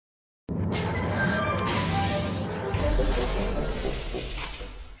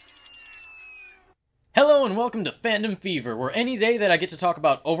Hello and welcome to Fandom Fever, where any day that I get to talk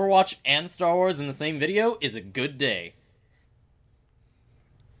about Overwatch and Star Wars in the same video is a good day.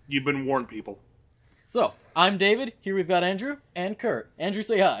 You've been warned, people. So, I'm David, here we've got Andrew and Kurt. Andrew,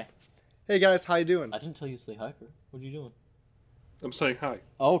 say hi. Hey guys, how you doing? I didn't tell you to say hi, Kurt. What are you doing? I'm saying hi.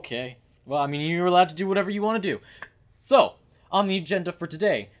 Okay. Well, I mean, you're allowed to do whatever you want to do. So, on the agenda for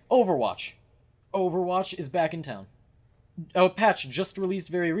today, Overwatch. Overwatch is back in town. A patch just released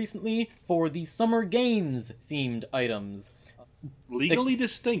very recently for the Summer Games themed items. Legally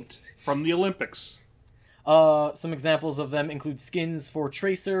distinct from the Olympics. Some examples of them include skins for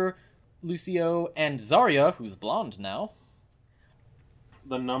Tracer, Lucio, and Zarya, who's blonde now.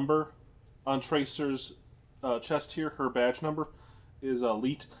 The number on Tracer's chest here, her badge number, is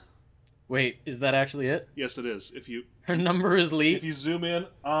Elite. Wait, is that actually it? Yes, it is. Her number is Lee? If you zoom in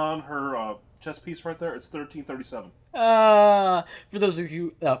on her chest piece right there, it's 1337. For those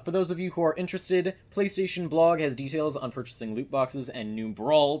of you who are interested, PlayStation Blog has details on purchasing loot boxes and new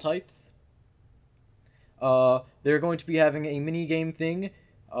brawl types. They're going to be having a mini game thing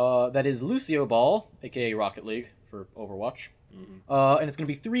that is Lucio Ball, aka Rocket League for Overwatch. Mm-hmm. And it's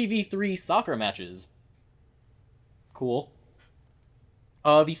going to be 3v3 soccer matches. Cool.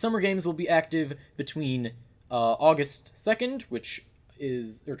 The Summer Games will be active between August 2nd, which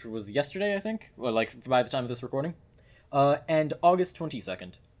was yesterday, I think, or like by the time of this recording, and August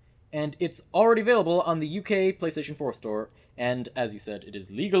 22nd. And it's already available on the UK PlayStation 4 store, and as you said, it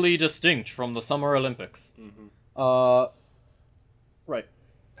is legally distinct from the Summer Olympics. Mm-hmm. Right.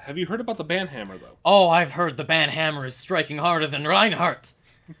 Have you heard about the Banhammer, though? Oh, I've heard the Banhammer is striking harder than Reinhardt!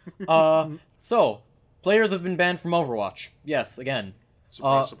 So, players have been banned from Overwatch. Yes, again.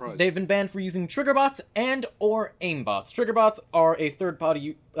 Surprise, surprise. They've been banned for using trigger bots and or aimbots. Trigger bots are a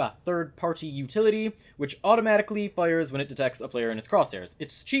third-party utility which automatically fires when it detects a player in its crosshairs.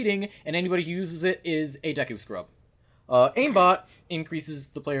 It's cheating, and anybody who uses it is a Deku scrub. Aimbot increases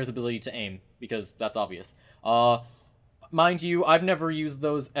the player's ability to aim, because that's obvious. Mind you, I've never used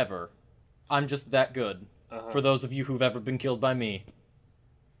those ever. I'm just that good. For those of you who've ever been killed by me.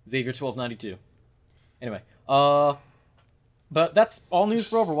 Xavier 1292. Anyway, but that's all news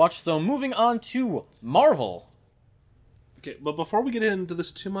for Overwatch, so moving on to Marvel. Okay, but before we get into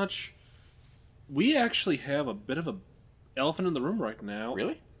this too much, we actually have a bit of a elephant in the room right now.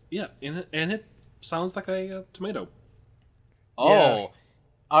 Really? Yeah, and it sounds like a tomato. Oh. Yeah.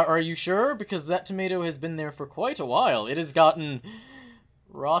 Are you sure? Because that tomato has been there for quite a while. It has gotten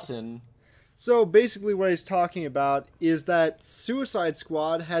rotten. So basically what he's talking about is that Suicide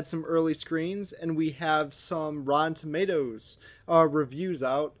Squad had some early screens, and we have some Rotten Tomatoes reviews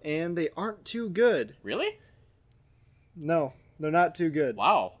out, and they aren't too good. Really? No, they're not too good.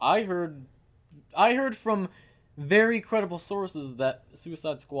 Wow. I heard from very credible sources that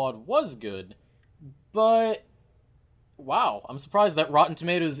Suicide Squad was good, but wow, I'm surprised that Rotten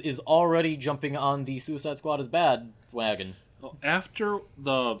Tomatoes is already jumping on the Suicide Squad is bad wagon. Well, after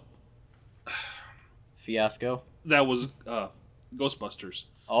the Fiasco? that was Ghostbusters.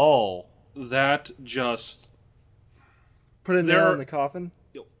 Oh. That just Put a nail in the coffin?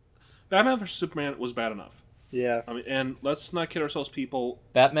 Batman vs Superman was bad enough. Yeah. I mean, and let's not kid ourselves, people.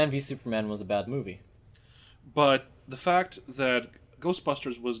 Batman v Superman was a bad movie. But the fact that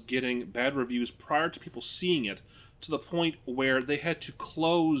Ghostbusters was getting bad reviews prior to people seeing it, to the point where they had to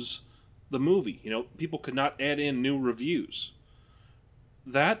close the movie. You know, people could not add in new reviews.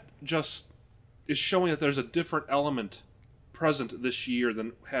 That just is showing that there's a different element present this year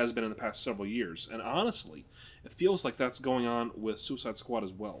than has been in the past several years. And honestly, it feels like that's going on with Suicide Squad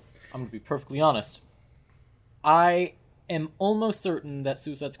as well. I'm going to be perfectly honest. I am almost certain that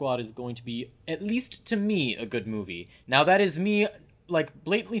Suicide Squad is going to be, at least to me, a good movie. Now, that is me, like,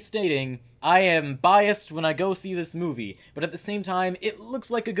 blatantly stating I am biased when I go see this movie, but at the same time, it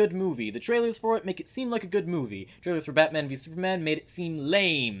looks like a good movie. The trailers for it make it seem like a good movie. Trailers for Batman v Superman made it seem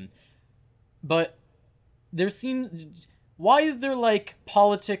lame. But why is there, like,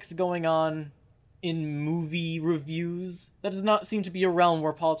 politics going on in movie reviews? That does not seem to be a realm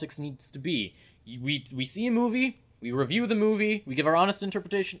where politics needs to be. We see a movie, we review the movie, we give our honest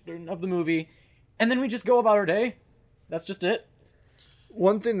interpretation of the movie, and then we just go about our day. That's just it.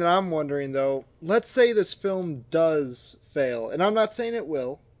 One thing that I'm wondering, though, let's say this film does fail, and I'm not saying it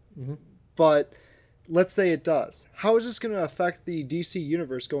will, but let's say it does. How is this going to affect the DC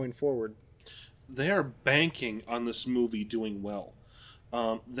universe going forward? They are banking on this movie doing well.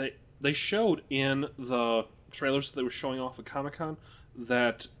 They showed in the trailers that they were showing off at Comic-Con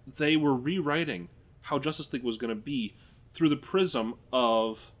that they were rewriting how Justice League was going to be through the prism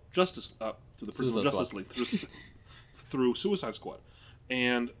of Justice League, through Suicide Squad.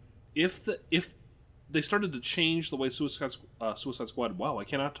 And if they started to change the way Suicide Squad, wow, I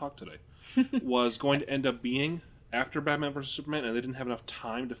cannot talk today, was going to end up being after Batman vs. Superman, and they didn't have enough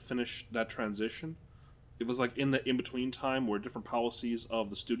time to finish that transition. It was like in the in-between time where different policies of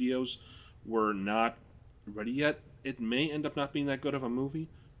the studios were not ready yet. It may end up not being that good of a movie,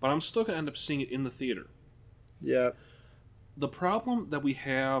 but I'm still going to end up seeing it in the theater. Yeah. The problem that we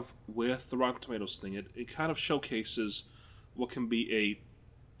have with the Rotten Tomatoes thing, it kind of showcases what can be a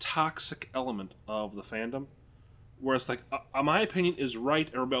toxic element of the fandom, where it's like, my opinion is right,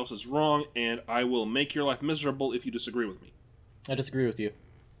 everybody else is wrong, and I will make your life miserable if you disagree with me. I disagree with you.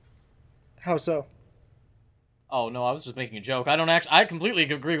 How so? Oh, no, I was just making a joke. I completely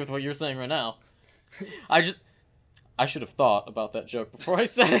agree with what you're saying right now. I should have thought about that joke before I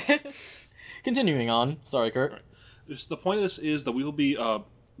said it. Continuing on. Sorry, Kurt. Right. The point of this is that we will be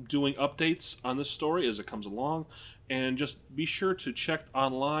doing updates on this story as it comes along, and just be sure to check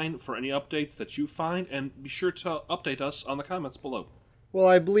online for any updates that you find, and be sure to update us on the comments below. Well,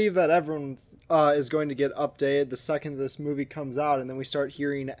 I believe that everyone is going to get updated the second this movie comes out, and then we start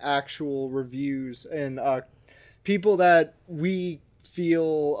hearing actual reviews and people that we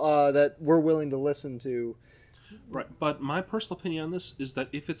feel that we're willing to listen to. Right, but my personal opinion on this is that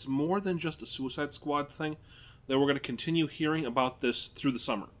if it's more than just a Suicide Squad thing, then we're going to continue hearing about this through the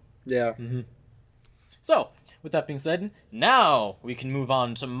summer. Yeah. Mm-hmm. So, with that being said, now we can move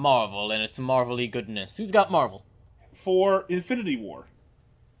on to Marvel and its Marvel-y goodness. Who's got Marvel? For Infinity War.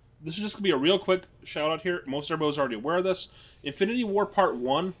 This is just going to be a real quick shout-out here. Most everybody's already aware of this. Infinity War Part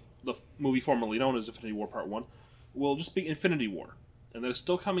 1, the movie formerly known as Infinity War Part 1, will just be Infinity War. And that is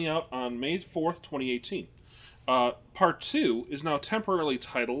still coming out on May 4th, 2018. Part 2 is now temporarily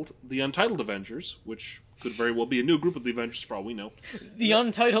titled The Untitled Avengers, which could very well be a new group of the Avengers for all we know. The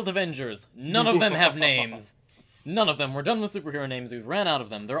Untitled Avengers. None of them have names. None of them. We're done with superhero names. We've ran out of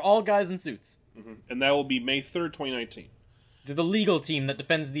them. They're all guys in suits. Mm-hmm. And that will be May 3rd, 2019. They're the legal team that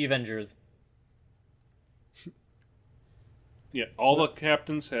defends the Avengers. Yeah, all the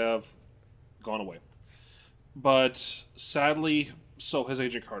captains have gone away. But sadly, so has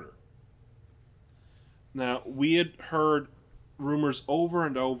Agent Carter. Now, we had heard rumors over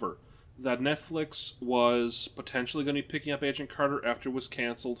and over that Netflix was potentially going to be picking up Agent Carter after it was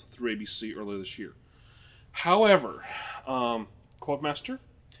canceled through ABC earlier this year. However, Quote Master?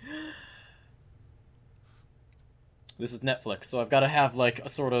 This is Netflix, so I've got to have, like, a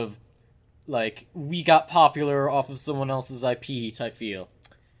sort of, like, we got popular off of someone else's IP type feel.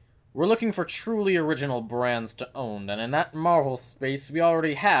 We're looking for truly original brands to own, and in that Marvel space, we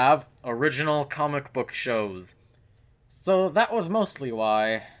already have original comic book shows. So that was mostly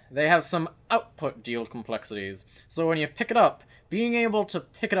why. They have some output deal complexities, so when you pick it up, being able to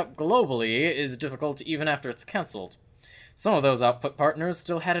pick it up globally is difficult even after it's cancelled. Some of those output partners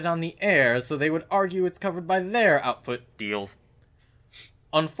still had it on the air, so they would argue it's covered by their output deals.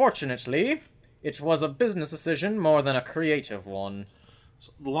 Unfortunately, it was a business decision more than a creative one.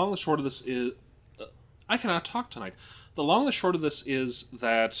 So the long and the short of this is... I cannot talk tonight. The long and the short of this is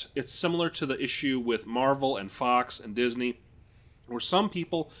that it's similar to the issue with Marvel and Fox and Disney, where some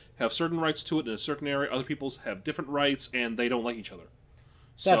people have certain rights to it in a certain area, other people have different rights, and they don't like each other.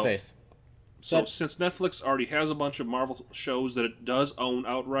 Sad face. So since Netflix already has a bunch of Marvel shows that it does own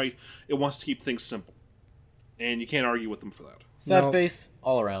outright, it wants to keep things simple. And you can't argue with them for that. Sad face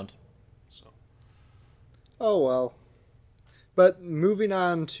all around. So. Oh, well. But moving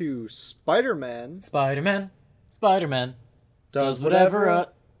on to Spider-Man. Spider-Man does whatever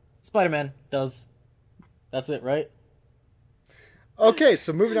Spider-Man does. That's it, right? Okay,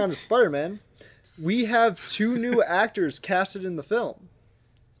 so moving on to Spider-Man. We have two new actors casted in the film.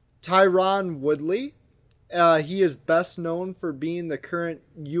 Tyron Woodley. He is best known for being the current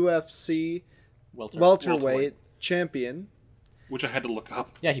UFC welterweight champion. Which I had to look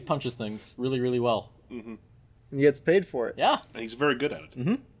up. Yeah, he punches things really, really well. Mm-hmm. And he gets paid for it. Yeah. And he's very good at it.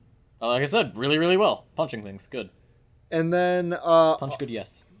 Mm-hmm. Like I said, really, really well. Punching things. Good. And then... punch good,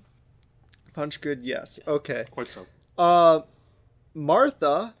 yes. Punch good, yes. Okay. Quite so.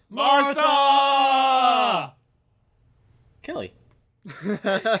 Martha. Kelly.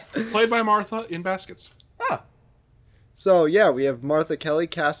 Played by Martha in Baskets. Ah. So, yeah, we have Martha Kelly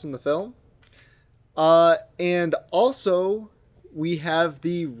cast in the film. And also, we have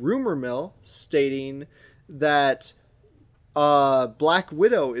the rumor mill stating that Black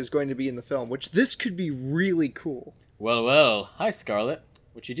Widow is going to be in the film, which this could be really cool. Well, well. Hi, Scarlett.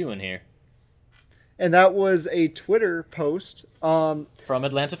 What you doing here? And that was a Twitter post. From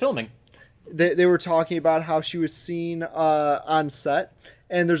Atlanta Filming. They were talking about how she was seen on set.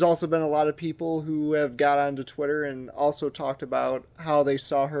 And there's also been a lot of people who have got onto Twitter and also talked about how they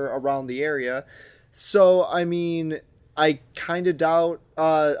saw her around the area. So, I mean, I kind of doubt,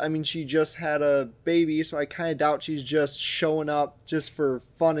 she just had a baby, so I kind of doubt she's just showing up just for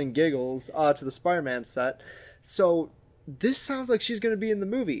fun and giggles to the Spider-Man set. So, this sounds like she's going to be in the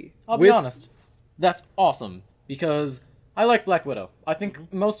movie. I'll be honest. That's awesome, because I like Black Widow. I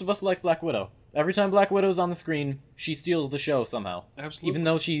think most of us like Black Widow. Every time Black Widow's on the screen, she steals the show somehow. Absolutely. Even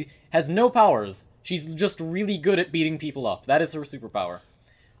though she has no powers, she's just really good at beating people up. That is her superpower.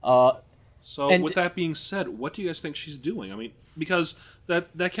 With that being said, what do you guys think she's doing? I mean, because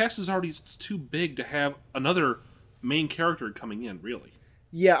that cast is already too big to have another main character coming in, really.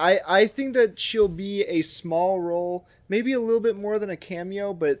 Yeah, I think that she'll be a small role, maybe a little bit more than a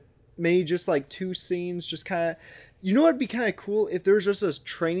cameo, but maybe just like 2 scenes, just kind of... You know what would be kind of cool? If there was just a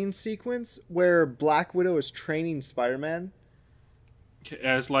training sequence where Black Widow is training Spider-Man.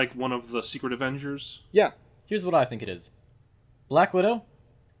 As like one of the Secret Avengers? Yeah. Here's what I think it is. Black Widow,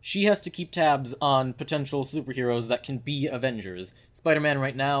 she has to keep tabs on potential superheroes that can be Avengers. Spider-Man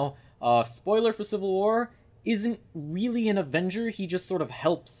right now, spoiler for Civil War, isn't really an Avenger. He just sort of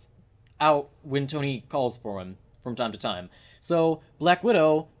helps out when Tony calls for him from time to time. So Black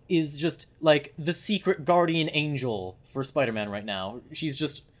Widow is just like the secret guardian angel for Spider-Man right now. She's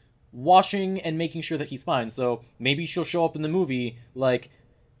just watching and making sure that he's fine. So maybe she'll show up in the movie like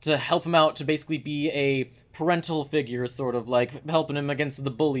to help him out, to basically be a parental figure, sort of like helping him against the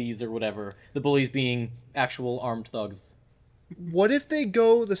bullies or whatever. The bullies being actual armed thugs. What if they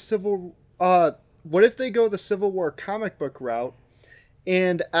go the Civil War comic book route,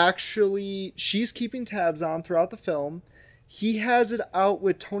 and actually she's keeping tabs on throughout the film? He has it out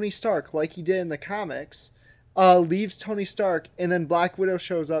with Tony Stark like he did in the comics, leaves Tony Stark, and then Black Widow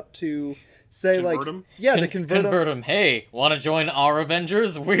shows up to say convert him? Yeah, to convert him. Hey, want to join our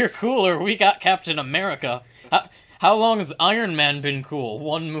Avengers? We're cooler. We got Captain America. How long has Iron Man been cool?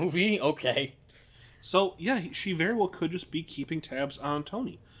 1 movie? Okay. So, yeah, she very well could just be keeping tabs on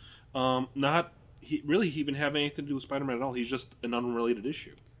Tony. He even have anything to do with Spider-Man at all. He's just an unrelated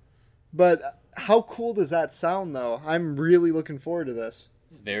issue. But how cool does that sound, though? I'm really looking forward to this.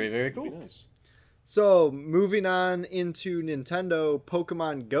 Very, very cool. That'd be nice. So, moving on into Nintendo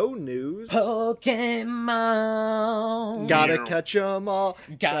Pokemon Go news. Pokemon. Gotta catch 'em all.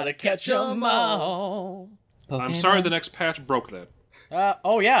 Gotta catch 'em all. Pokemon. I'm sorry the next patch broke that.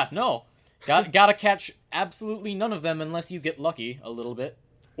 Oh yeah, no. Gotta catch absolutely none of them unless you get lucky a little bit.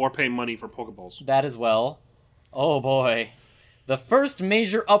 Or pay money for Pokeballs. That as well. Oh boy. The first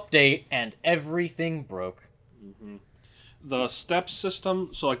major update and everything broke. Mm-hmm. The step system,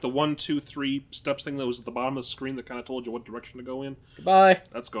 so like the 1, 2, 3 steps thing that was at the bottom of the screen that kind of told you what direction to go in. Goodbye.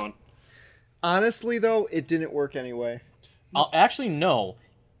 That's gone. Honestly, though, it didn't work anyway. Actually, no.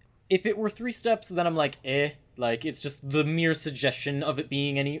 If it were 3 steps, then I'm like, like it's just the mere suggestion of it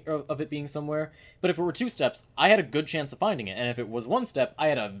being somewhere. But if it were 2 steps, I had a good chance of finding it, and if it was 1 step, I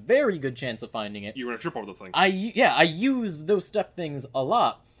had a very good chance of finding it. You were gonna trip over the thing. I used those step things a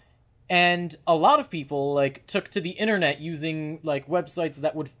lot. And a lot of people, like, took to the internet using, like, websites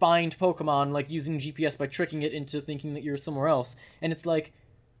that would find Pokemon, like, using GPS by tricking it into thinking that you're somewhere else. And it's like,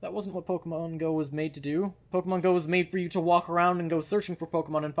 that wasn't what Pokemon Go was made to do. Pokemon Go was made for you to walk around and go searching for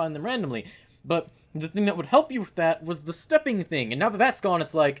Pokemon and find them randomly. But the thing that would help you with that was the stepping thing. And now that that's gone,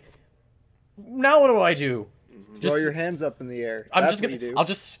 it's like, now what do I do? Throw your hands up in the air. I'll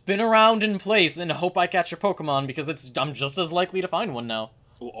just spin around in place and hope I catch a Pokemon, because I'm just as likely to find one now.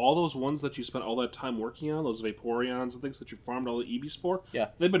 Well, all those ones that you spent all that time working on, those Vaporeons and things that you farmed all the EVs for, yeah,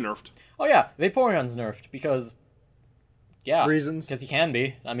 they've been nerfed. Oh yeah, Vaporeon's nerfed because, yeah, reasons. Because he can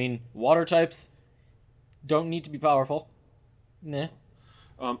be. I mean, water types don't need to be powerful. Nah.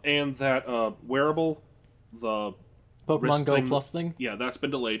 And that wearable, the Pokemon Go Plus thing. Yeah, that's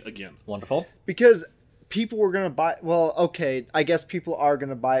been delayed again. Wonderful. Because people were gonna buy. Well, okay, I guess people are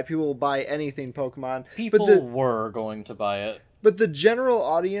gonna buy it. People will buy anything Pokemon. People were going to buy it. But the general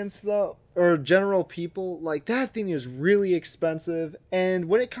audience, though, or general people, like, that thing is really expensive, and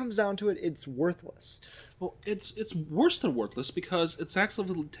when it comes down to it, it's worthless. Well, it's worse than worthless, because it's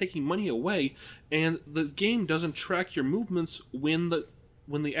actively taking money away, and the game doesn't track your movements when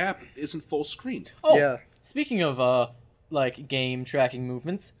the app isn't full screen. Oh, yeah. Speaking of, like, game tracking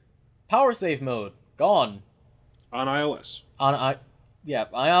movements, power save mode, gone. On iOS. On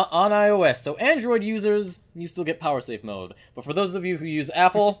iOS. So Android users, you still get power save mode. But for those of you who use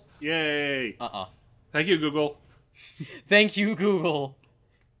Apple... Yay! Thank you, Google. Thank you, Google.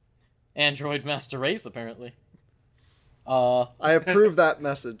 Android Master Race, apparently. I approve that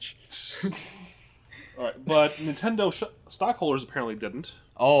message. Alright, but Nintendo stockholders apparently didn't.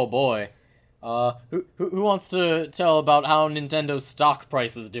 Oh, boy. Who wants to tell about how Nintendo's stock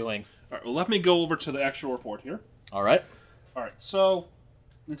price is doing? All right, well, let me go over to the actual report here. All right. All right, so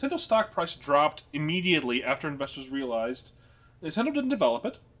Nintendo stock price dropped immediately after investors realized Nintendo didn't develop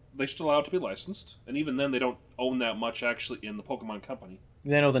it. They just allowed it to be licensed, and even then, they don't own that much actually in the Pokemon Company.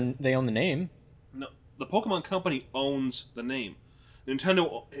 They own the name. No, the Pokemon Company owns the name.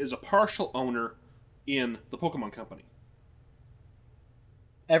 Nintendo is a partial owner in the Pokemon Company.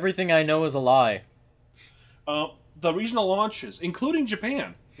 Everything I know is a lie. The regional launches, including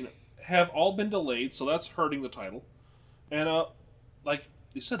Japan, have all been delayed, so that's hurting the title. And like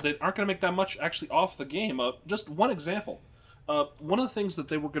you said, they aren't going to make that much actually off the game. Just one example. One of the things that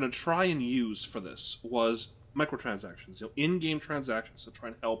they were going to try and use for this was microtransactions, in-game transactions to try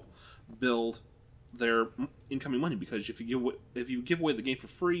and help build their incoming money. Because if you give away the game for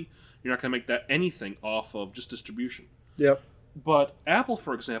free, you're not going to make that anything off of just distribution. Yep. But Apple,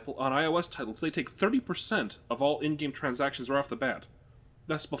 for example, on iOS titles, they take 30% of all in-game transactions right off the bat.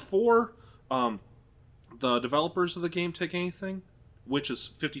 That's before the developers of the game take anything, which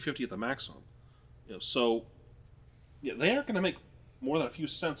is 50-50 at the maximum. So yeah, they aren't going to make more than a few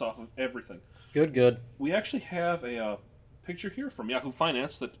cents off of everything. Good. We actually have a picture here from Yahoo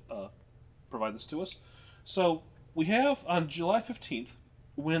Finance that provide this to us. So we have on July 15th,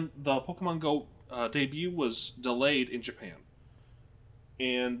 when the Pokemon Go debut was delayed in Japan.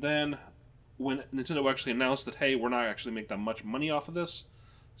 And then when Nintendo actually announced that, hey, we're not actually making that much money off of this,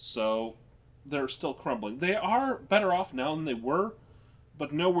 so they're still crumbling. They are better off now than they were,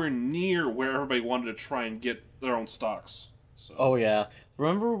 but nowhere near where everybody wanted to try and get their own stocks. So. Oh yeah.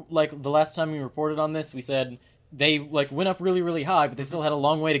 Remember, the last time we reported on this, we said they went up really, really high, but they still had a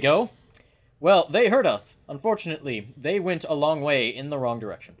long way to go? Well, they hurt us. Unfortunately, they went a long way in the wrong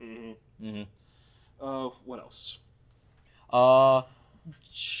direction. What else?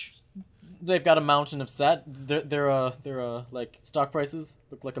 They've got a mountain of their stock prices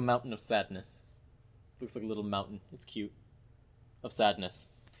look like a mountain of sadness. Looks like a little mountain. It's cute. Of sadness.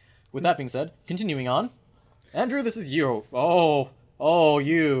 With that being said, continuing on. Andrew, this is you. Oh,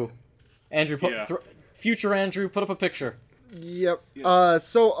 you. Andrew, future Andrew, put up a picture. Yep.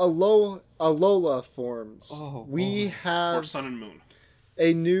 So Alola forms. We have for Sun and Moon.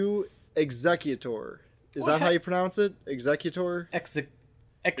 A new executor. Is that how you pronounce it? Executor?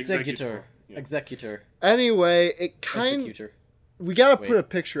 Executor. Yeah. Executor. Anyway, Executor. We gotta put a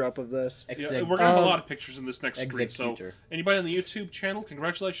picture up of this. Yeah, we're gonna have a lot of pictures in this next screen. So anybody on the YouTube channel,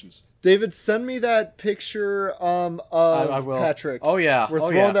 congratulations. David, send me that picture of I will. Patrick. Oh yeah. We're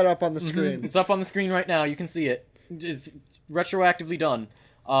throwing that up on the screen. It's up on the screen right now. You can see it. It's retroactively done.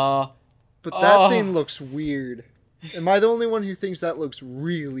 But that thing looks weird. Am I the only one who thinks that looks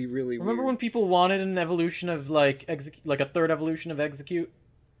really, really weird? Remember when people wanted an evolution of a third evolution of Execute?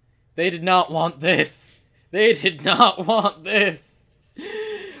 They did not want this. They did not want this.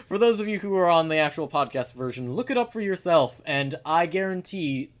 For those of you who are on the actual podcast version, look it up for yourself, and I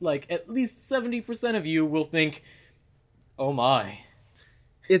guarantee, at least 70% of you will think, oh my.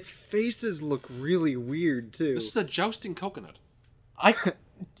 Its faces look really weird, too. This is a jousting coconut. It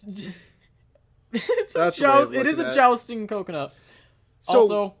is a jousting coconut.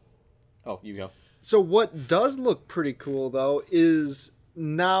 So, you go. So what does look pretty cool, though, is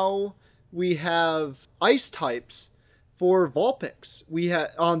now we have ice types for Vulpix. We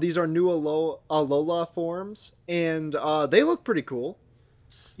have these are new Alola forms, and they look pretty cool.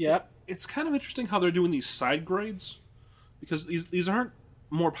 Yeah. It's kind of interesting how they're doing these side grades, because these aren't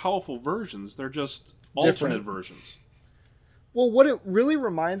more powerful versions. They're just alternate versions. Well, what it really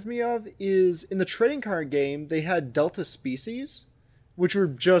reminds me of is in the trading card game, they had Delta Species, which were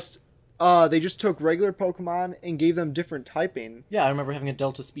just they just took regular Pokemon and gave them different typing. Yeah, I remember having a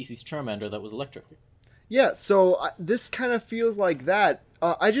Delta Species Charmander that was electric. Yeah, so this kind of feels like that.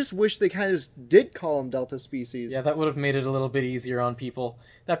 I just wish they kind of just did call them Delta Species. Yeah, that would have made it a little bit easier on people.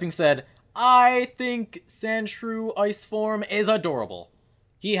 That being said, I think Sandshrew Ice Form is adorable.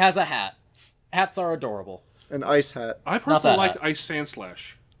 He has a hat. Hats are adorable. An ice hat. I personally like Ice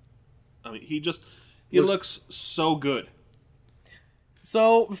Sandslash. I mean, he looks so good.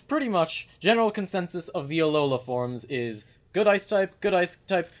 So, pretty much, general consensus of the Alola forms is good ice type, good ice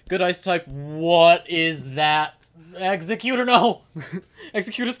type, good ice type. What is that? Executor, no!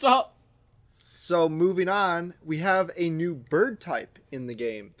 Executor, stop! So, moving on, we have a new bird type in the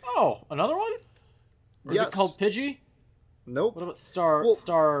game. Oh, another one? Or is it called Pidgey? Nope. What about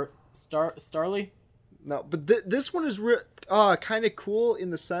Starly? No, but this one is kind of cool in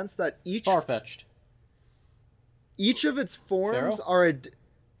the sense that Farfetch'd. Each of its forms Pharaoh? are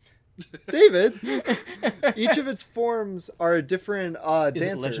David. Each of its forms are a different dancer. Is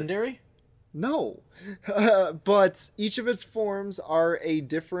it legendary? No. But each of its forms are a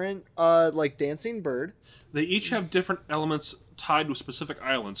different, like, dancing bird. They each have different elements tied to specific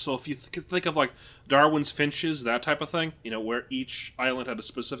islands. So if you think of like Darwin's finches, that type of thing, where each island had a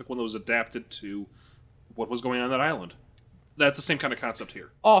specific one that was adapted to what was going on that island. That's the same kind of concept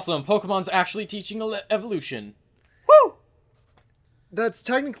here. Awesome. Pokemon's actually teaching evolution. Woo! That's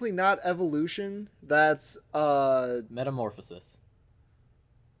technically not evolution. That's, Metamorphosis.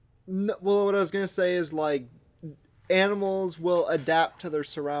 well, what I was going to say is, like, animals will adapt to their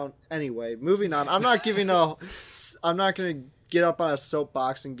surround. Anyway, moving on. I'm not going to get up on a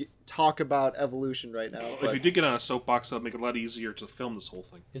soapbox and talk about evolution right now. If you did get on a soapbox, that would make it a lot easier to film this whole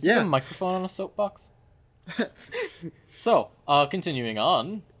thing. Is there a microphone on a soapbox? So, continuing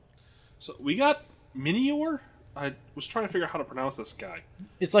on. So we got Minior. I was trying to figure out how to pronounce this guy.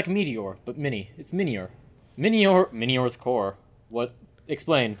 It's like Meteor, but mini. It's Minior. Minior's core. What?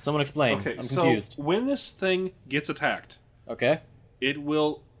 Explain. Someone explain. Okay, I'm confused. So when this thing gets attacked, Okay. it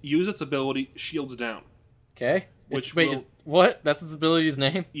will use its ability Shields Down. Okay. Which What? That's its ability's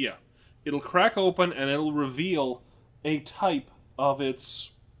name? Yeah. It'll crack open and it'll reveal a type of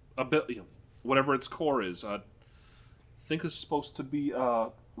its ability, whatever its core is. I think this is supposed to be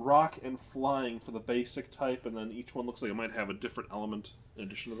rock and flying for the basic type, and then each one looks like it might have a different element in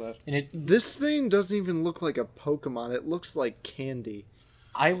addition to that. And This thing doesn't even look like a Pokemon. It looks like candy.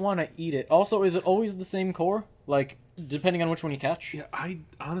 I want to eat it. Also, is it always the same core? Like, depending on which one you catch? Yeah, I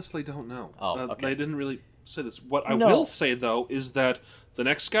honestly don't know. Oh, okay. They didn't really say this. What I will say, though, is that the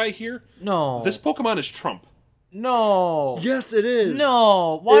next guy here, No. this Pokemon is Trump. No. Yes, it is.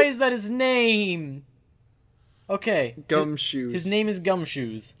 No. Why is that his name? Okay. Gumshoes. His name is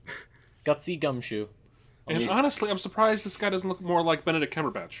Gumshoes. Gutsy Gumshoe. And honestly, I'm surprised this guy doesn't look more like Benedict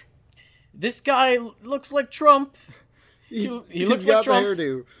Cumberbatch. This guy looks like Trump. He looks like got Trump. the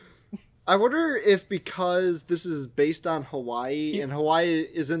hairdo. I wonder if because this is based on Hawaii and Hawaii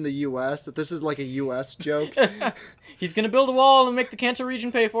is in the U.S., that this is like a U.S. joke. He's gonna build a wall and make the Kanto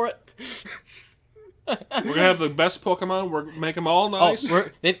region pay for it. We're gonna have the best Pokemon. We're make them all nice.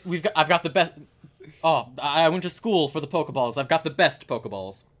 I've got the best. Oh, I went to school for the Pokeballs. I've got the best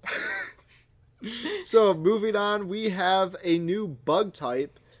Pokeballs. So moving on, we have a new bug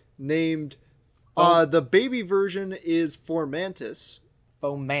type named. The baby version is Fomantis.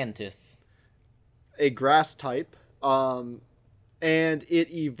 Fomantis. A grass type. And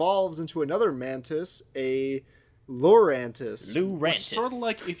it evolves into another mantis, a Lurantis. Lurantis. Sort of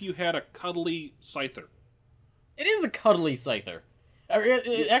like if you had a cuddly Scyther. It is a cuddly Scyther.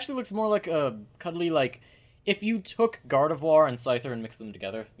 It actually looks more like a cuddly, like, if you took Gardevoir and Scyther and mixed them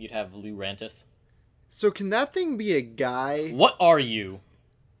together, you'd have Lurantis. So can that thing be a guy? What are you?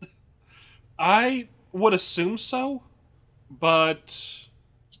 I would assume so, but...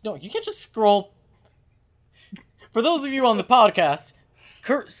 No, you can't just scroll. For those of you on the podcast,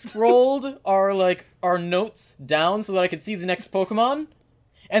 Kurt scrolled our notes down so that I could see the next Pokemon,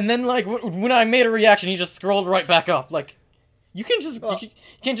 and then when I made a reaction, he just scrolled right back up. Like, you can't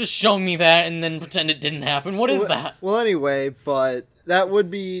just show me that and then pretend it didn't happen. What is that? Well, anyway, but that would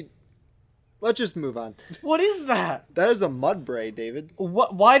be. Let's just move on. What is that? That is a Mudbray, David.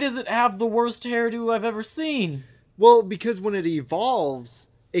 Why does it have the worst hairdo I've ever seen? Well, because when it evolves,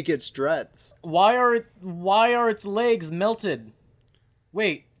 it gets dreads. Why are its legs melted?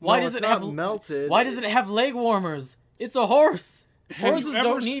 Wait, why does it have melted? Why does it have leg warmers? It's a horse. Horses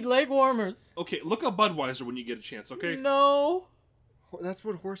don't need leg warmers. Okay, look up Budweiser when you get a chance, okay? No. That's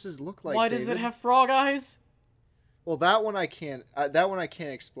what horses look like. Why does it have frog eyes? Well, that one I can't. That one I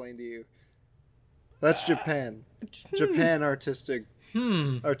can't explain to you. That's Japan. Japan artistic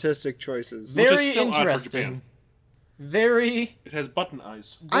choices. Very still odd for interesting. Japan. Very. It has button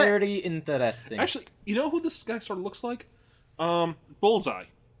eyes. Very interesting. Actually, you know who this guy sort of looks like? Bullseye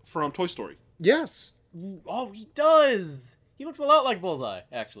from Toy Story. Yes. Oh, he does. He looks a lot like Bullseye,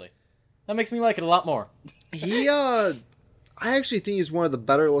 actually. That makes me like it a lot more. I actually think he's one of the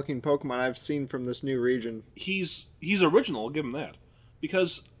better looking Pokemon I've seen from this new region. He's original, I'll give him that.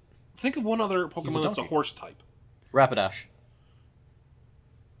 Because think of one other Pokemon that's a horse type. Rapidash.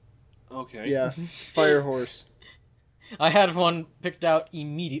 Okay. Yeah, Fire Horse. I had one picked out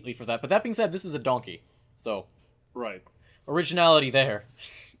immediately for that. But that being said, this is a donkey. So, Right. originality there.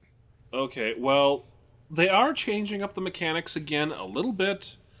 Okay, well, they are changing up the mechanics again a little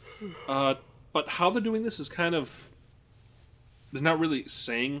bit. But how they're doing this is kind of... They're not really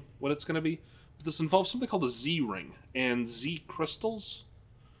saying what it's going to be. But this involves something called a Z-Ring and Z-Crystals.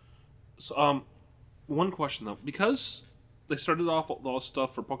 So, one question, though. Because they started off with all this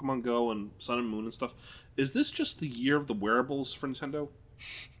stuff for Pokemon Go and Sun and Moon and stuff, is this just the year of the wearables for Nintendo?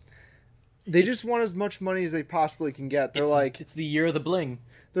 They just want as much money as they possibly can get. It's the year of the bling.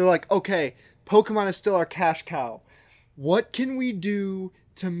 They're like, okay, Pokemon is still our cash cow. What can we do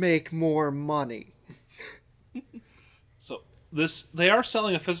to make more money? So they are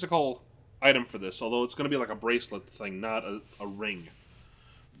selling a physical item for this, although it's going to be like a bracelet thing, not a ring.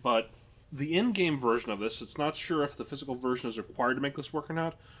 But the in-game version of this, it's not sure if the physical version is required to make this work or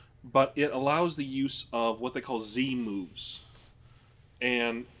not, but it allows the use of what they call Z moves.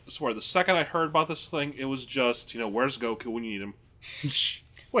 And I swear, the second I heard about this thing, it was just, where's Goku when you need him?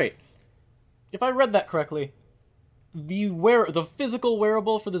 Wait, if I read that correctly, the physical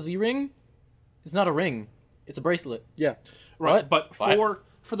wearable for the Z-Ring is not a ring; it's a bracelet. Yeah, right. What? But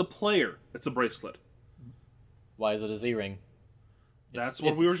for the player, it's a bracelet. Why is it a Z-Ring? That's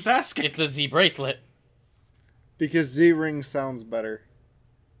what we were just asking. It's a Z bracelet. because Z-Ring sounds better.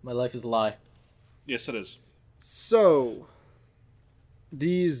 My life is a lie. Yes, it is. So,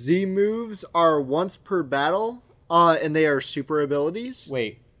 these Z moves are once per battle, and they are super abilities.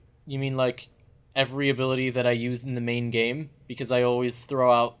 Wait, you mean like every ability that I use in the main game? Because I always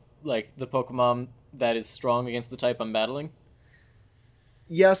throw out like the Pokemon that is strong against the type I'm battling?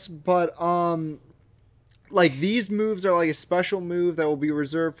 Yes, but like these moves are like a special move that will be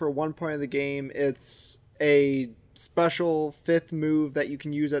reserved for one point of the game. It's a special fifth move that you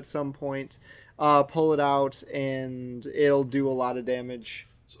can use at some point. Pull it out and it'll do a lot of damage.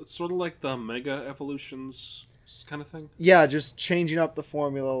 So it's sort of like the Mega Evolutions kind of thing? Yeah, just changing up the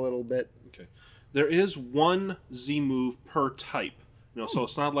formula a little bit. Okay. There is one Z move per type. So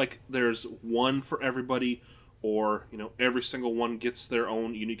it's not like there's one for everybody or, every single one gets their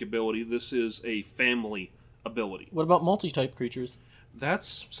own unique ability. This is a family ability. What about multi-type creatures?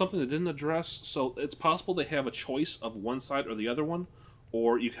 That's something they didn't address, so it's possible they have a choice of one side or the other one,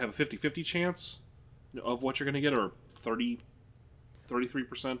 or you have a 50-50 chance of what you're going to get, or 33%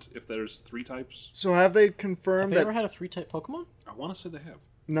 if there's three types. So have they confirmed Have they ever had a 3-type Pokemon? I want to say they have.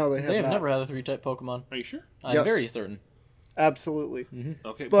 No, they They have not. never had a 3-type Pokemon. Are you sure? I'm Yes. very certain. Absolutely. Mm-hmm.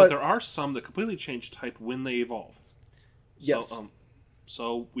 Okay, But- but there are some that completely change type when they evolve. Yes.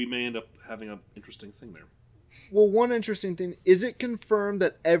 So we may end up having an interesting thing there. Well, one interesting thing, is it confirmed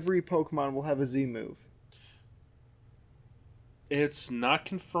that every Pokemon will have a Z move? It's not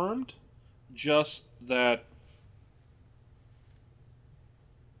confirmed, just that...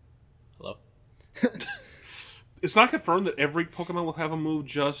 Hello? It's not confirmed that every Pokemon will have a move,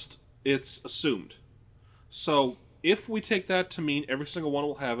 just it's assumed. So, if we take that to mean every single one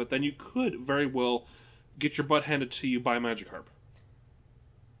will have it, then you could very well get your butt handed to you by a Magikarp.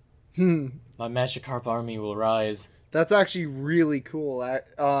 My Magikarp army will rise. That's actually really cool.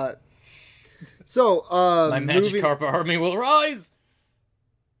 My Magikarp army will rise!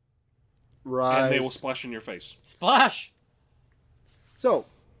 Rise. And they will splash in your face. Splash! So,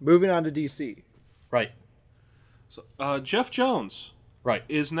 moving on to DC. Right. So, Jeff Jones Right.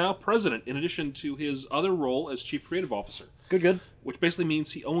 is now president, in addition to his other role as chief creative officer, Good. which basically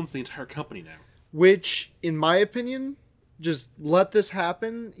means he owns the entire company now. Which, in my opinion, just let this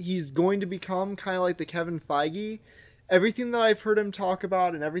happen. He's going to become kind of like the Kevin Feige. Everything that I've heard him talk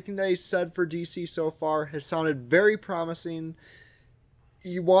about and everything that he's said for DC so far has sounded very promising.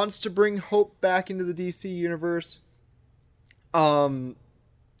 He wants to bring hope back into the DC universe.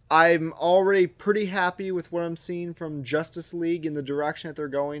 I'm already pretty happy with what I'm seeing from Justice League in the direction that they're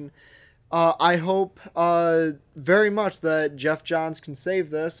going. I hope very much that Jeff Johns can save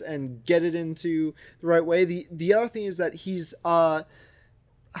this and get it into the right way. The other thing is that he's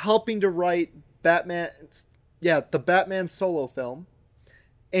helping to write the Batman solo film.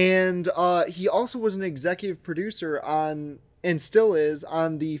 And he also was an executive producer on, and still is,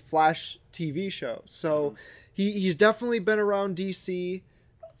 on the Flash TV show. So he's definitely been around DC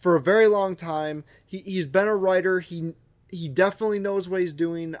for a very long time. He's been a writer. He definitely knows what he's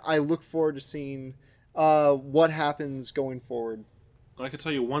doing. I look forward to seeing what happens going forward. I can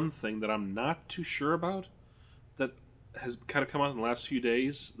tell you one thing that I'm not too sure about that has kind of come out in the last few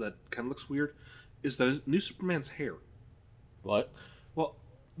days that kind of looks weird is the new Superman's hair. What? Well,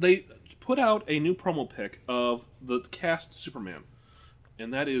 they put out a new promo pic of the cast Superman,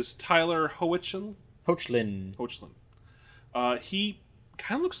 and that is Tyler Hoechlin. Hoechlin. He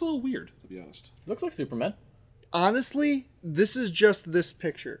kind of looks a little weird, to be honest. Looks like Superman. Honestly, this is just this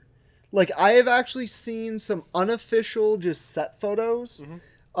picture. Like, I have actually seen some unofficial just set photos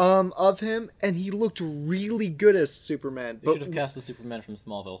of him, and he looked really good as Superman. They should have cast the Superman from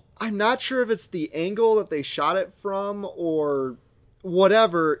Smallville. I'm not sure if it's the angle that they shot it from or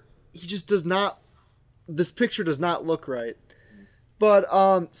whatever. He just does not... This picture does not look right. But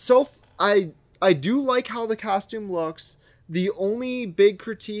I do like how the costume looks. The only big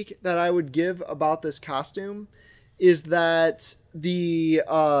critique that I would give about this costume is that the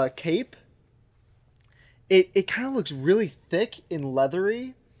cape, it kind of looks really thick and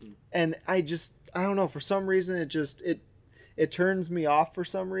leathery, and I don't know, for some reason it turns me off for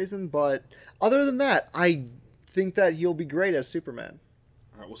some reason, but other than that, I think that he'll be great as Superman.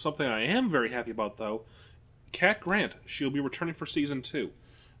 All right, well, something I am very happy about, though, Cat Grant, she'll be returning for season 2.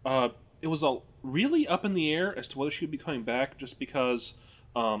 It was really up in the air as to whether she would be coming back, just because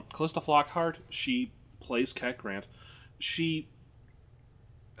Callista Flockhart, she plays Cat Grant. She's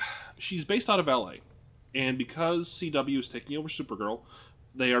based out of LA, and because CW is taking over Supergirl,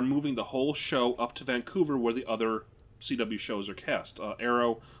 they are moving the whole show up to Vancouver, where the other CW shows are cast.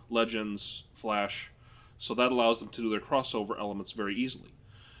 Arrow, Legends, Flash. So that allows them to do their crossover elements very easily.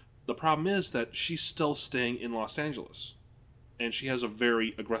 The problem is that she's still staying in Los Angeles. And she has a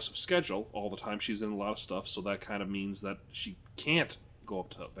very aggressive schedule all the time. She's in a lot of stuff, so that kind of means that she can't go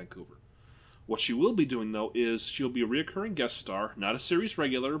up to Vancouver. What she will be doing, though, is she'll be a recurring guest star, not a series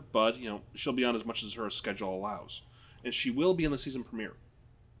regular, but, she'll be on as much as her schedule allows. And she will be in the season premiere.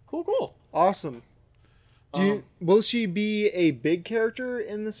 Cool. Awesome. Will she be a big character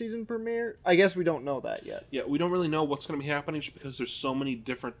in the season premiere? I guess we don't know that yet. Yeah, we don't really know what's going to be happening just because there's so many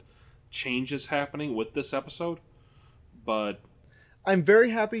different changes happening with this episode. But I'm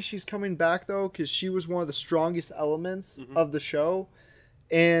very happy she's coming back, though, because she was one of the strongest elements of the show.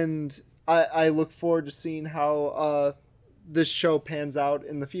 And I look forward to seeing how this show pans out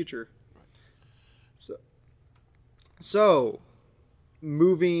in the future. So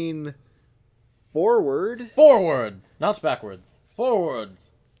moving forward, not backwards.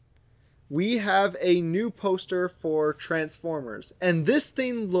 Forwards. We have a new poster for Transformers, and this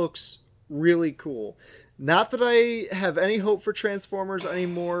thing looks really cool. Not that I have any hope for Transformers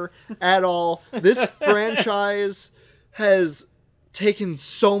anymore at all. This franchise has taken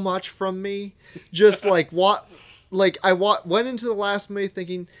so much from me. Just I went into the last movie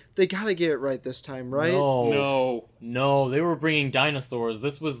thinking they gotta get it right this time, right? No, they were bringing dinosaurs.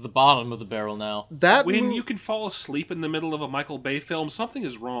 This was the bottom of the barrel now. When you can fall asleep in the middle of a Michael Bay film, something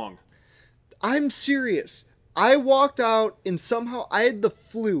is wrong. I'm serious. I walked out and somehow I had the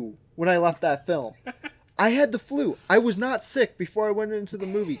flu when I left that film. I had the flu. I was not sick before I went into the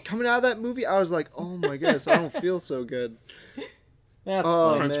movie. Coming out of that movie, I was like, oh my goodness, I don't feel so good. That's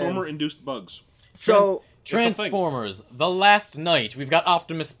funny. Transformer-induced bugs. So Transformers, The Last Night. We've got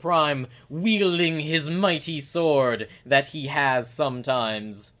Optimus Prime wielding his mighty sword that he has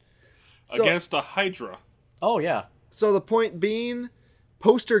sometimes. Against a Hydra. Oh, yeah. So the point being,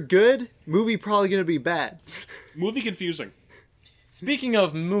 poster good, movie probably going to be bad. Movie confusing. Speaking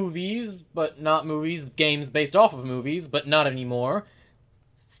of movies, but not movies, games based off of movies, but not anymore.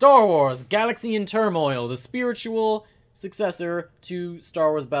 Star Wars, Galaxy in Turmoil, the spiritual successor to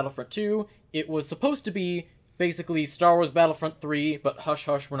Star Wars Battlefront 2. It was supposed to be basically Star Wars Battlefront 3, but hush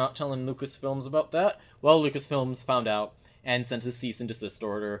hush, we're not telling Lucasfilms about that. Well, Lucasfilms found out and sent a cease and desist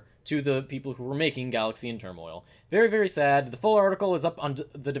order to the people who were making Galaxy in Turmoil. Very, very sad. The full article is up on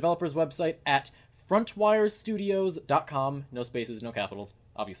the developer's website at frontwirestudios.com. No spaces, no capitals.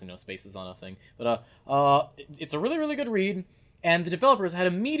 Obviously no spaces on a thing. But it's a really, really good read. And the developers had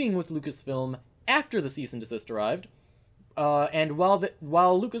a meeting with Lucasfilm after the cease and desist arrived. And while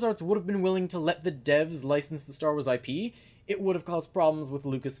LucasArts would have been willing to let the devs license the Star Wars IP, it would have caused problems with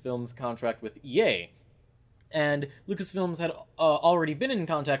Lucasfilm's contract with EA. And Lucasfilms had already been in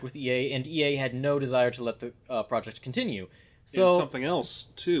contact with EA, and EA had no desire to let the project continue. So and something else,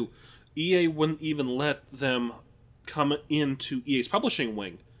 too. EA wouldn't even let them come into EA's publishing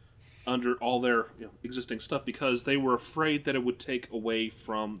wing under all their existing stuff because they were afraid that it would take away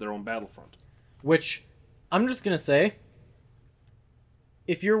from their own Battlefront. Which, I'm just going to say,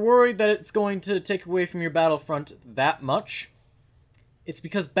 if you're worried that it's going to take away from your Battlefront that much, it's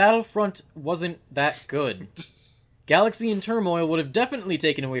because Battlefront wasn't that good. Galaxy in Turmoil would have definitely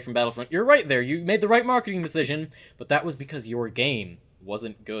taken away from Battlefront. You're right there. You made the right marketing decision, but that was because your game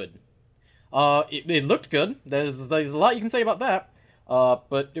wasn't good. It looked good. There's a lot you can say about that,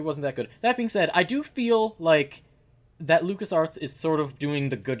 but it wasn't that good. That being said, I do feel like that LucasArts is sort of doing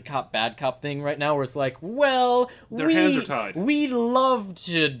the good cop, bad cop thing right now, where it's like, well, their hands are tied. We'd love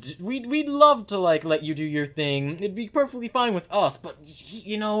to like let you do your thing. It'd be perfectly fine with us, but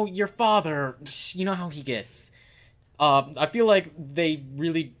your father, you know how he gets. I feel like they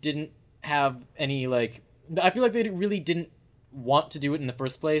really didn't have any I feel like they really didn't want to do it in the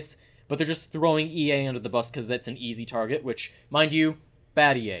first place, but they're just throwing EA under the bus because that's an easy target. Which, mind you,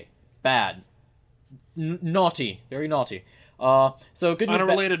 bad EA, bad. Naughty, very naughty. So good news. On a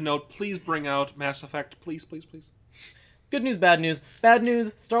related note, please bring out Mass Effect, please. Good news, bad news. Bad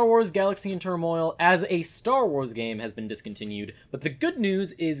news, Star Wars Galaxy in Turmoil as a Star Wars game has been discontinued. But the good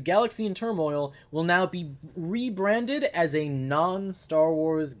news is Galaxy in Turmoil will now be rebranded as a non-Star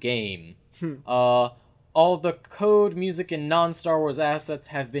Wars game. All the code, music, and non-Star Wars assets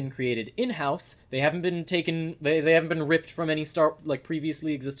have been created in-house. They haven't been taken. They haven't been ripped from any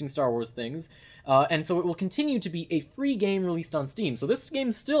previously existing Star Wars things. And so it will continue to be a free game released on Steam. So this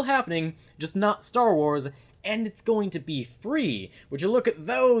game's still happening, just not Star Wars, and it's going to be free. Would you look at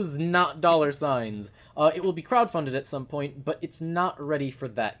those not dollar signs? It will be crowdfunded at some point, but it's not ready for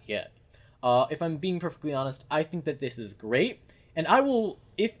that yet. If I'm being perfectly honest, I think that this is great. And I will,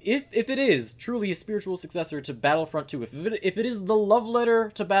 if it is truly a spiritual successor to Battlefront 2, if it is the love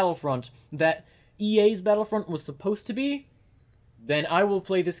letter to Battlefront that EA's Battlefront was supposed to be, then I will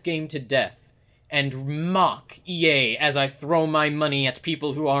play this game to death and mock EA as I throw my money at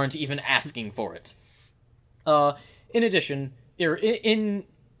people who aren't even asking for it. In addition, in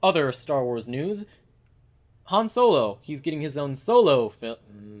other Star Wars news, Han Solo, he's getting his own solo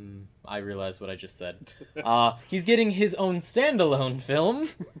film. I realize what I just said. He's getting his own standalone film,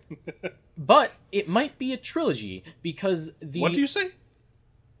 but it might be a trilogy because the... What do you say?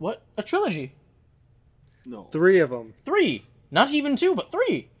 What? A trilogy. No. 3 of them. 3. Not even 2, but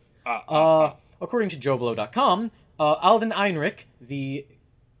 3. According to JoBlo.com, Alden Ehrenreich, the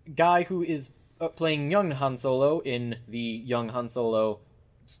guy who is playing young Han Solo in the young Han Solo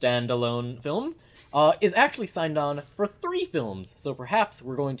standalone film, is actually signed on for 3 films, so perhaps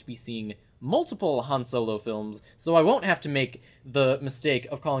we're going to be seeing multiple Han Solo films, so I won't have to make the mistake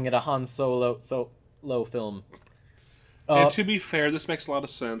of calling it a Han Solo film. And to be fair, this makes a lot of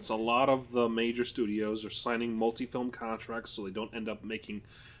sense. A lot of the major studios are signing multi-film contracts so they don't end up making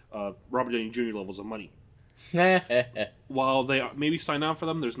Robert Downey Jr. levels of money. While they maybe sign on for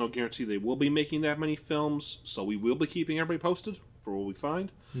them, there's no guarantee they will be making that many films, so we will be keeping everybody posted for what we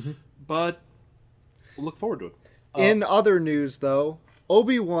find. Mm-hmm. But we'll look forward to it. In other news, though,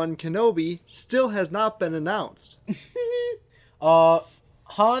 Obi-Wan Kenobi still has not been announced.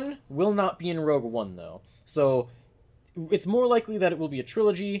 Han will not be in Rogue One, though. So it's more likely that it will be a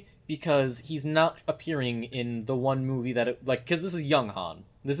trilogy because he's not appearing in the one movie that because this is young Han.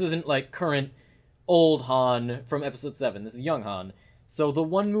 This isn't like current old Han from episode 7. This is young Han. So the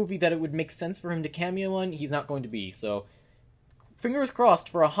one movie that it would make sense for him to cameo in, he's not going to be. So fingers crossed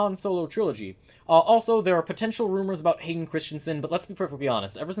for a Han Solo trilogy. Also, there are potential rumors about Hayden Christensen, but let's be perfectly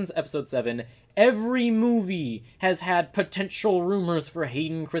honest. Ever since episode 7, every movie has had potential rumors for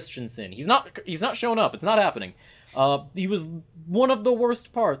Hayden Christensen. He's not shown up. It's not happening. He was one of the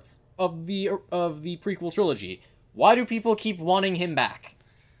worst parts of the prequel trilogy. Why do people keep wanting him back?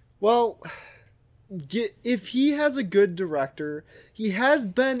 Well, if he has a good director, he has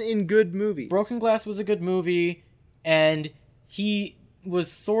been in good movies. Broken Glass was a good movie, and he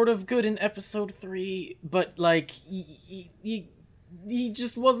was sort of good in episode 3, but he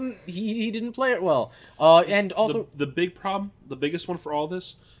just wasn't. He didn't play it well. And also the big problem, the biggest one for all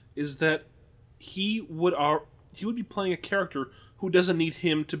this, is that he would be playing a character who doesn't need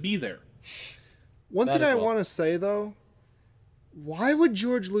him to be there. One thing I want to say though, why would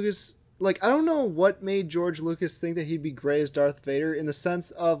George Lucas? I don't know what made George Lucas think that he'd be great as Darth Vader in the sense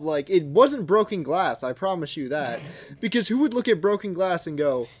of, it wasn't Broken Glass, I promise you that. Because who would look at Broken Glass and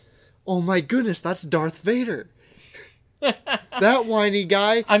go, oh my goodness, that's Darth Vader. That whiny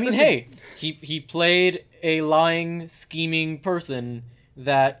guy. I mean, hey, he played a lying, scheming person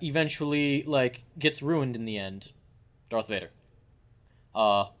that eventually, gets ruined in the end. Darth Vader.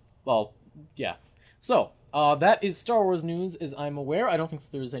 Well, yeah. So, that is Star Wars news, as I'm aware. I don't think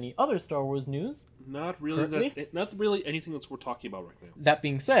there's any other Star Wars news. Not really. Not really anything that's worth talking about right now. That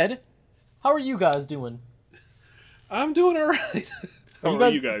being said, how are you guys doing? I'm doing all right. How are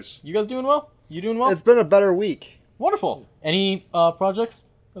you guys? You guys doing well? You doing well? It's been a better week. Wonderful. Any projects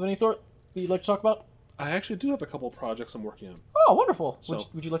of any sort that you'd like to talk about? I actually do have a couple of projects I'm working on. Oh, wonderful. So,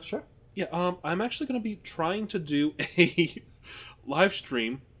 would you like to share? Yeah, I'm actually going to be trying to do a live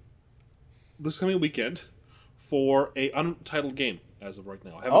stream this coming weekend for a untitled game as of right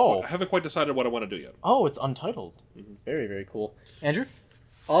now. I haven't quite decided what I want to do yet. Oh, it's untitled. Mm-hmm. Very, very cool. Andrew?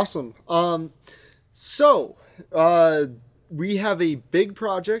 Awesome. So, we have a big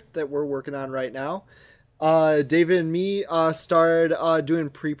project that we're working on right now. David and me started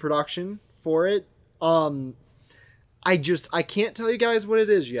doing pre-production for it. I can't tell you guys what it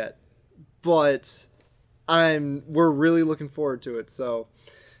is yet, but we're really looking forward to it. So,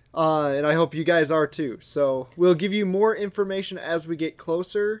 and I hope you guys are too. So we'll give you more information as we get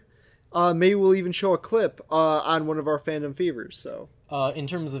closer. Maybe we'll even show a clip on one of our Fandom Fevers. So, in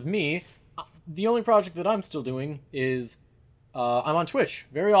terms of me, the only project that I'm still doing is I'm on Twitch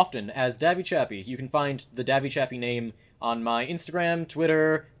very often as Davy Chappy. You can find the Davy Chappy name on my Instagram,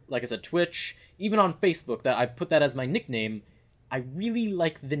 Twitter, like I said, Twitch, even on Facebook. That I put that as my nickname. I really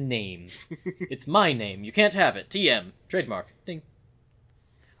like the name. It's my name. You can't have it. TM. Trademark. Ding.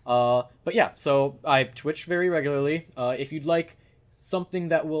 But yeah, so I Twitch very regularly. If you'd like something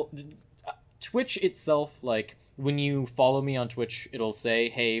that will... Twitch itself, like, when you follow me on Twitch, it'll say,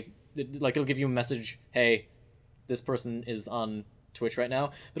 hey... Like, it'll give you a message, hey, this person is on Twitch right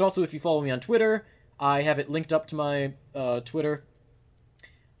now. But also, if you follow me on Twitter, I have it linked up to my Twitter.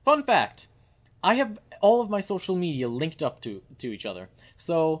 Fun fact, I have all of my social media linked up to each other.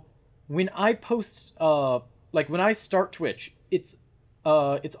 So, when I post, when I start Twitch, it's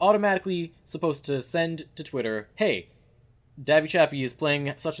automatically supposed to send to Twitter, hey, Davy Chappy is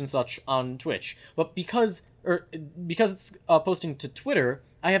playing such and such on Twitch. But because it's posting to Twitter,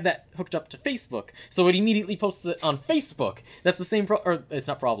 I have that hooked up to Facebook, so it immediately posts it on Facebook. That's the same it's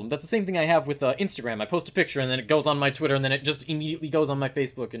not problem. That's the same thing I have with Instagram. I post a picture, and then it goes on my Twitter, and then it just immediately goes on my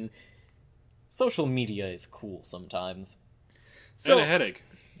Facebook, and social media is cool sometimes. So, and a headache.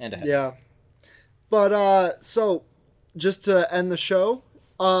 Yeah. But, so, just to end the show,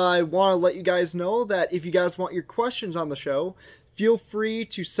 I want to let you guys know that if you guys want your questions on the show, feel free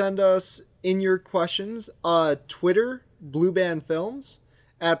to send us in your questions, Twitter, Blue Band Films,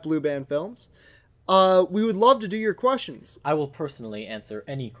 at Blue Band Films. We would love to do your questions. I will personally answer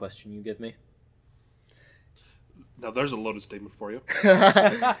any question you give me. Now there's a loaded statement for you.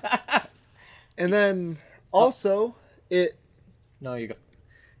 And then also, No, you go.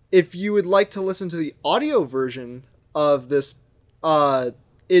 If you would like to listen to the audio version of this, it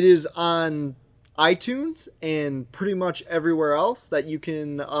is on iTunes and pretty much everywhere else that you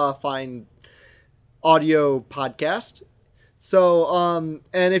can find audio podcast. So,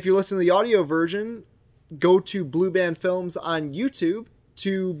 and if you listen to the audio version, go to Blue Band Films on YouTube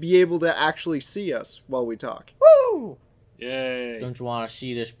to be able to actually see us while we talk. Woo! Yay! Don't you want to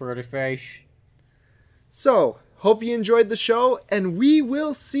see this pretty face? So, hope you enjoyed the show, and we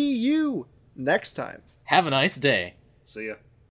will see you next time. Have a nice day. See ya.